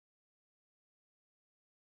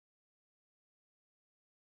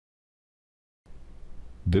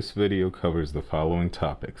This video covers the following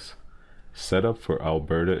topics: setup for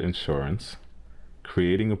Alberta insurance,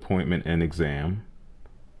 creating appointment and exam,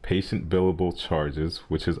 patient billable charges,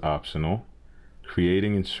 which is optional,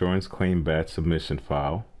 creating insurance claim batch submission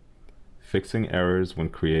file, fixing errors when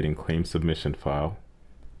creating claim submission file,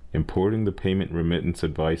 importing the payment remittance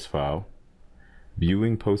advice file,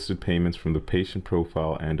 viewing posted payments from the patient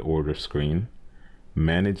profile and order screen,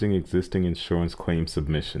 managing existing insurance claim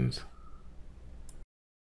submissions.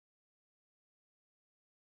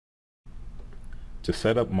 To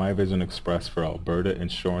set up MyVision Express for Alberta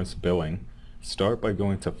insurance billing, start by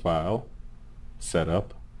going to File,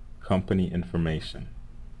 Setup, Company Information.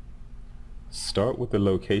 Start with the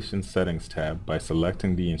Location Settings tab by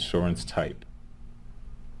selecting the insurance type.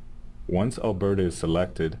 Once Alberta is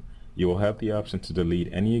selected, you will have the option to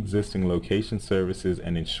delete any existing location services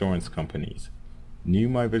and insurance companies. New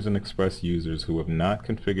MyVision Express users who have not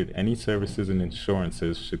configured any services and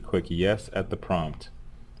insurances should click Yes at the prompt.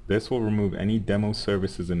 This will remove any demo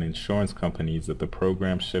services and insurance companies that the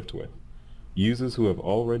program shipped with. Users who have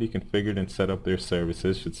already configured and set up their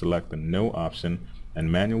services should select the No option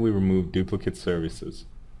and manually remove duplicate services.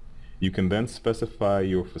 You can then specify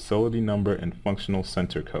your facility number and functional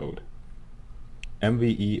center code.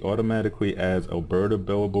 MVE automatically adds Alberta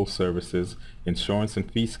billable services, insurance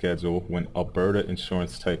and fee schedule when Alberta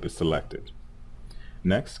insurance type is selected.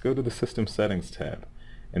 Next, go to the System Settings tab.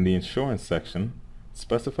 In the Insurance section,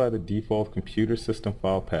 specify the default computer system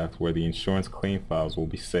file path where the insurance claim files will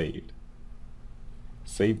be saved.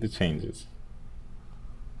 Save the changes.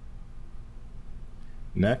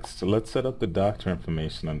 Next, let's set up the doctor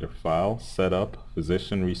information under File, Setup,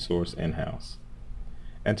 Physician Resource In-house.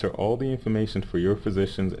 Enter all the information for your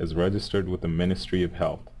physicians as registered with the Ministry of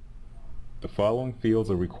Health. The following fields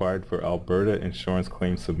are required for Alberta insurance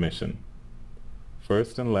claim submission: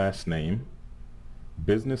 first and last name,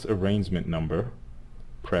 business arrangement number,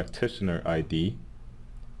 practitioner ID,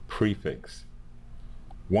 prefix.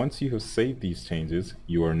 Once you have saved these changes,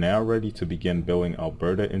 you are now ready to begin billing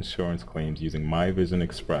Alberta insurance claims using MyVision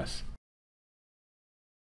Express.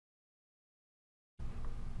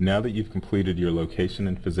 Now that you've completed your location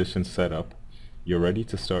and physician setup, you're ready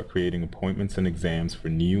to start creating appointments and exams for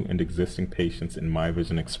new and existing patients in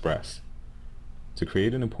MyVision Express. To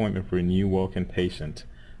create an appointment for a new walk-in patient,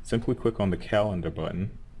 simply click on the Calendar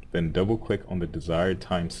button, then double-click on the desired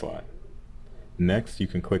time slot. Next, you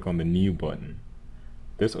can click on the New button.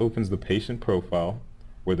 This opens the patient profile,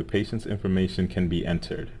 where the patient's information can be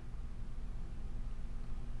entered.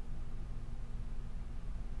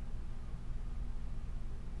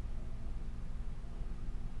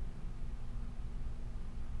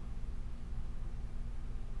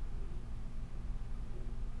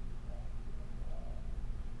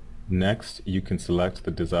 Next, you can select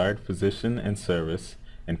the desired physician and service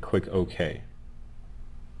and click OK.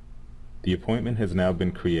 The appointment has now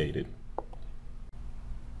been created.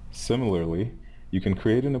 Similarly, you can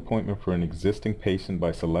create an appointment for an existing patient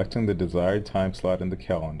by selecting the desired time slot in the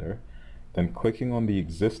calendar, then clicking on the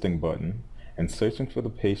Existing button and searching for the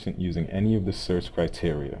patient using any of the search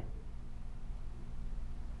criteria.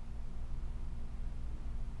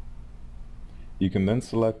 You can then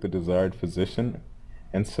select the desired physician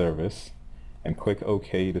and service and click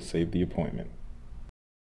OK to save the appointment.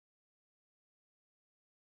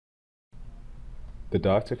 The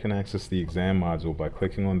doctor can access the exam module by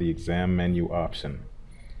clicking on the exam menu option.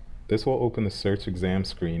 This will open the search exam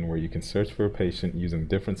screen where you can search for a patient using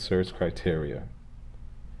different search criteria.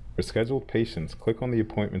 For scheduled patients, click on the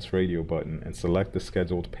Appointments radio button and select the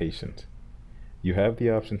scheduled patient. You have the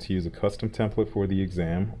option to use a custom template for the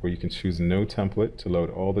exam, or you can choose No Template to load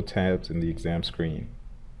all the tabs in the exam screen.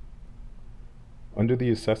 Under the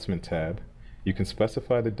Assessment tab, you can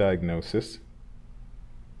specify the diagnosis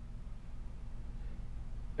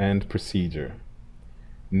and procedure.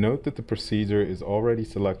 Note that the procedure is already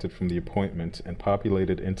selected from the appointment and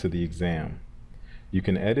populated into the exam. You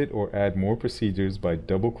can edit or add more procedures by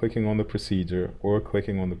double-clicking on the procedure or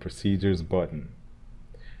clicking on the Procedures button.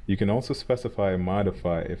 You can also specify a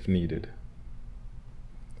modify if needed.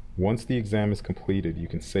 Once the exam is completed, you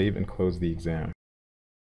can save and close the exam.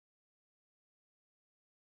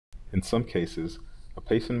 In some cases, a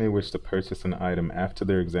patient may wish to purchase an item after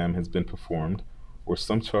their exam has been performed, or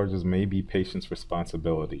some charges may be patient's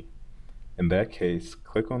responsibility. In that case,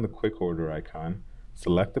 click on the quick order icon,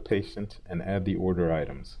 select the patient, and add the order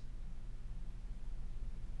items.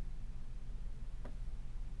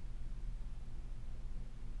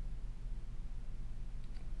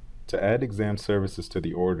 To add exam services to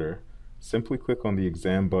the order, simply click on the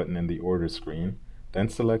exam button in the order screen, then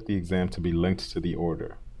select the exam to be linked to the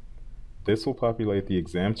order. This will populate the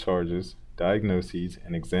exam charges, diagnoses,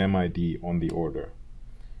 and exam ID on the order.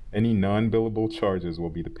 Any non-billable charges will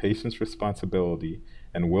be the patient's responsibility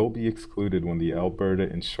and will be excluded when the Alberta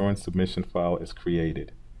insurance submission file is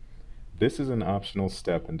created. This is an optional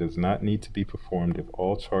step and does not need to be performed if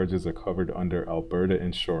all charges are covered under Alberta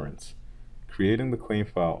insurance. Creating the claim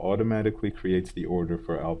file automatically creates the order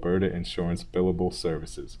for Alberta insurance billable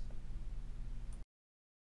services.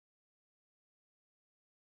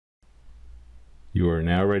 You are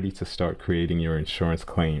now ready to start creating your insurance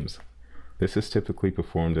claims. This is typically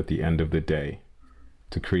performed at the end of the day.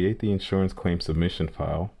 To create the insurance claim submission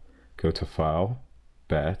file, go to File,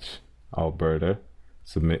 Batch, Alberta,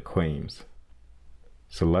 Submit Claims.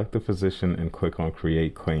 Select the physician and click on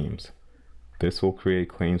Create Claims. This will create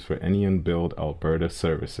claims for any unbilled Alberta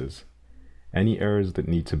services. Any errors that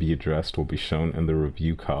need to be addressed will be shown in the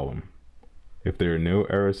Review column. If there are no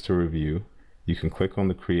errors to review, you can click on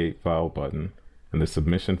the Create File button, and the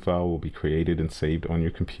submission file will be created and saved on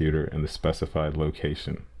your computer in the specified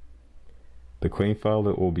location. The claim file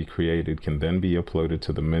that will be created can then be uploaded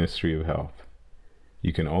to the Ministry of Health.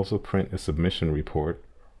 You can also print a submission report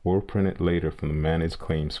or print it later from the Manage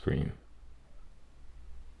Claim screen.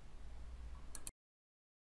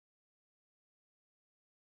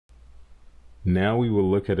 Now we will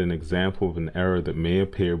look at an example of an error that may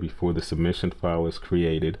appear before the submission file is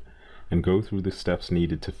created and go through the steps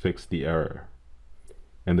needed to fix the error.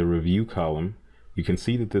 In the Review column, you can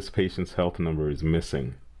see that this patient's health number is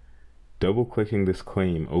missing. Double-clicking this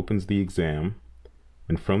claim opens the exam,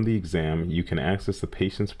 and from the exam, you can access the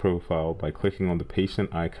patient's profile by clicking on the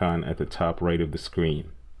patient icon at the top right of the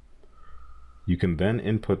screen. You can then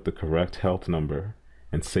input the correct health number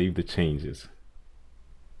and save the changes.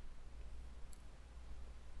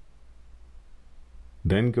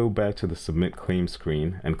 Then go back to the Submit Claim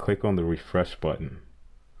screen and click on the Refresh button.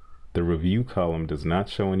 The Review column does not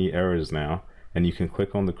show any errors now, and you can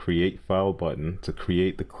click on the Create File button to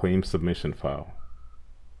create the claim submission file.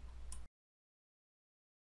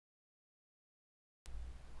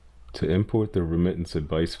 To import the remittance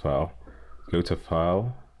advice file, go to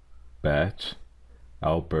File, Batch,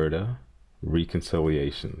 Alberta,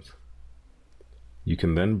 Reconciliations. You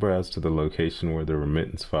can then browse to the location where the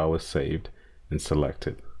remittance file is saved and select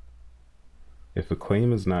it. If a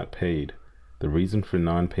claim is not paid, the reason for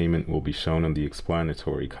non-payment will be shown in the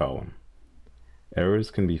explanatory column.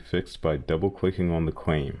 Errors can be fixed by double-clicking on the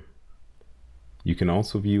claim. You can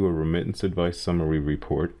also view a remittance advice summary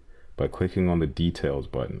report by clicking on the Details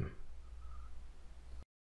button.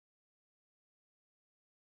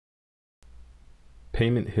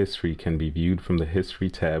 Payment history can be viewed from the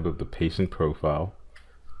History tab of the patient profile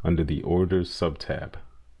under the Orders subtab.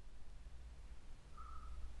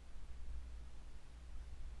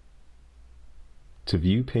 To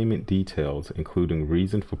view payment details, including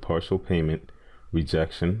reason for partial payment,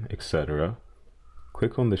 rejection, etc.,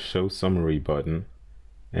 click on the Show Summary button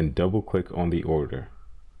and double-click on the order.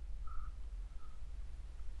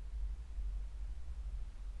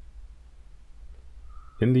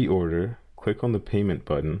 In the order, click on the Payment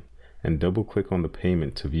button and double-click on the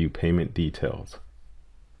payment to view payment details.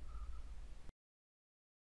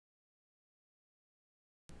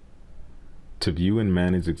 To view and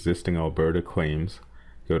manage existing Alberta claims,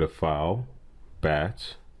 go to File,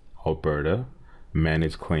 Batch, Alberta,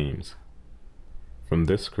 Manage Claims. From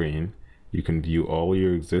this screen, you can view all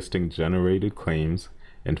your existing generated claims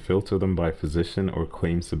and filter them by physician or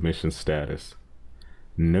claim submission status.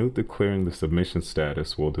 Note that clearing the submission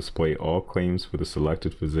status will display all claims for the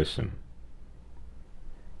selected physician.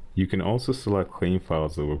 You can also select claim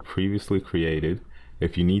files that were previously created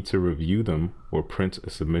if you need to review them or print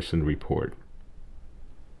a submission report.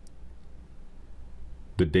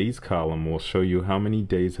 The Days column will show you how many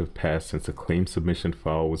days have passed since a claim submission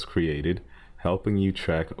file was created, helping you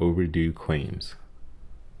track overdue claims.